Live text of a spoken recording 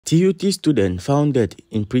TUT student found dead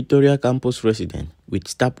in Pretoria campus residence with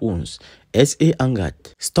stab wounds. SA angered.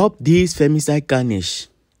 Stop this femicide carnage.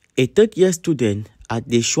 A third-year student at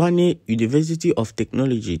the Tshwane University of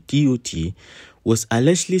Technology (TUT) was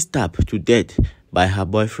allegedly stabbed to death by her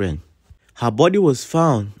boyfriend. Her body was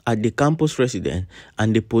found at the campus residence,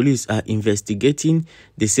 and the police are investigating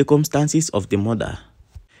the circumstances of the murder.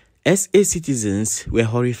 SA citizens were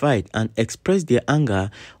horrified and expressed their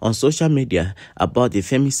anger on social media about the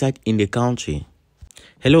femicide in the country.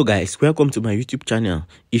 Hello guys, welcome to my YouTube channel.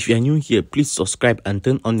 If you are new here, please subscribe and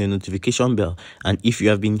turn on the notification bell. And if you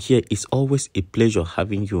have been here, it's always a pleasure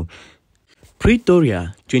having you.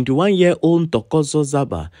 Pretoria, 21-year-old Thokozo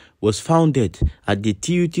Zaba was found dead at the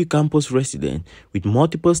TUT campus residence with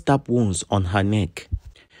multiple stab wounds on her neck.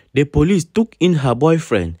 The police took in her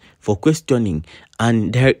boyfriend for questioning,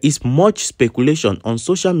 and there is much speculation on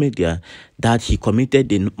social media that he committed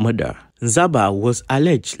the murder. Zaba was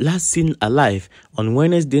alleged last seen alive on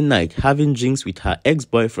Wednesday night having drinks with her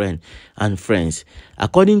ex-boyfriend and friends.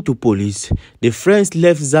 According to police, the friends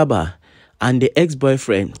left Zaba and the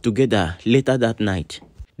ex-boyfriend together later that night.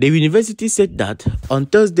 The university said that on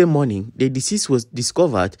Thursday morning, the deceased was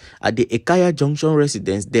discovered at the Ekaya Junction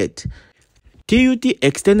residence dead. TUT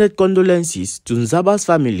extended condolences to Nzaba's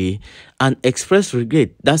family and expressed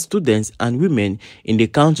regret that students and women in the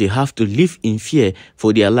country have to live in fear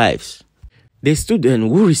for their lives. The student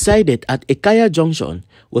who resided at Ekaya Junction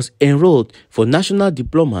was enrolled for National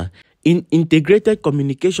Diploma in Integrated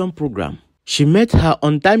Communication Program. She met her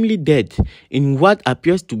untimely death in what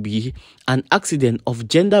appears to be an accident of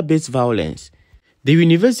gender-based violence. The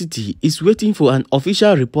university is waiting for an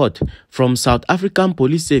official report from South African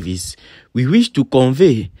Police Service. We wish to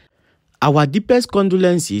convey our deepest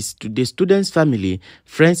condolences to the student's family,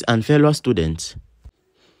 friends, and fellow students.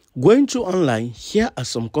 Going through online, here are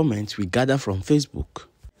some comments we gather from Facebook.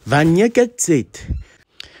 Van Nyeket said,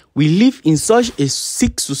 "We live in such a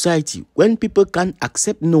sick society when people can't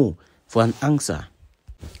accept no for an answer.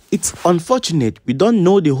 It's unfortunate we don't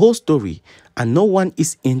know the whole story and no one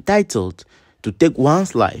is entitled to take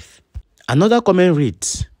one's life." Another comment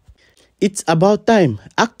reads, "It's about time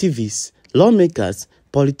activists, lawmakers,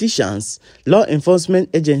 politicians, law enforcement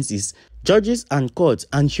agencies, judges and courts,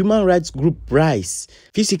 and human rights groups rise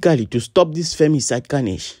physically to stop this femicide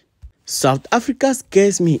carnage. South Africa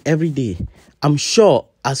scares me every day. I'm sure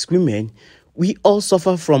as women, we all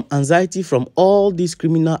suffer from anxiety from all these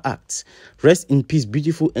criminal acts. Rest in peace,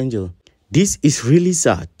 beautiful angel. This is really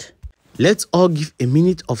sad. Let's all give a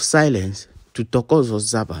minute of silence to Thokozo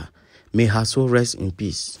Zaba. May her soul rest in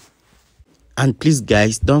peace." And please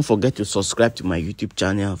guys, don't forget to subscribe to my YouTube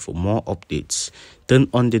channel for more updates. Turn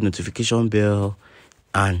on the notification bell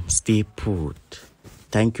and stay put.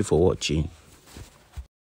 Thank you for watching.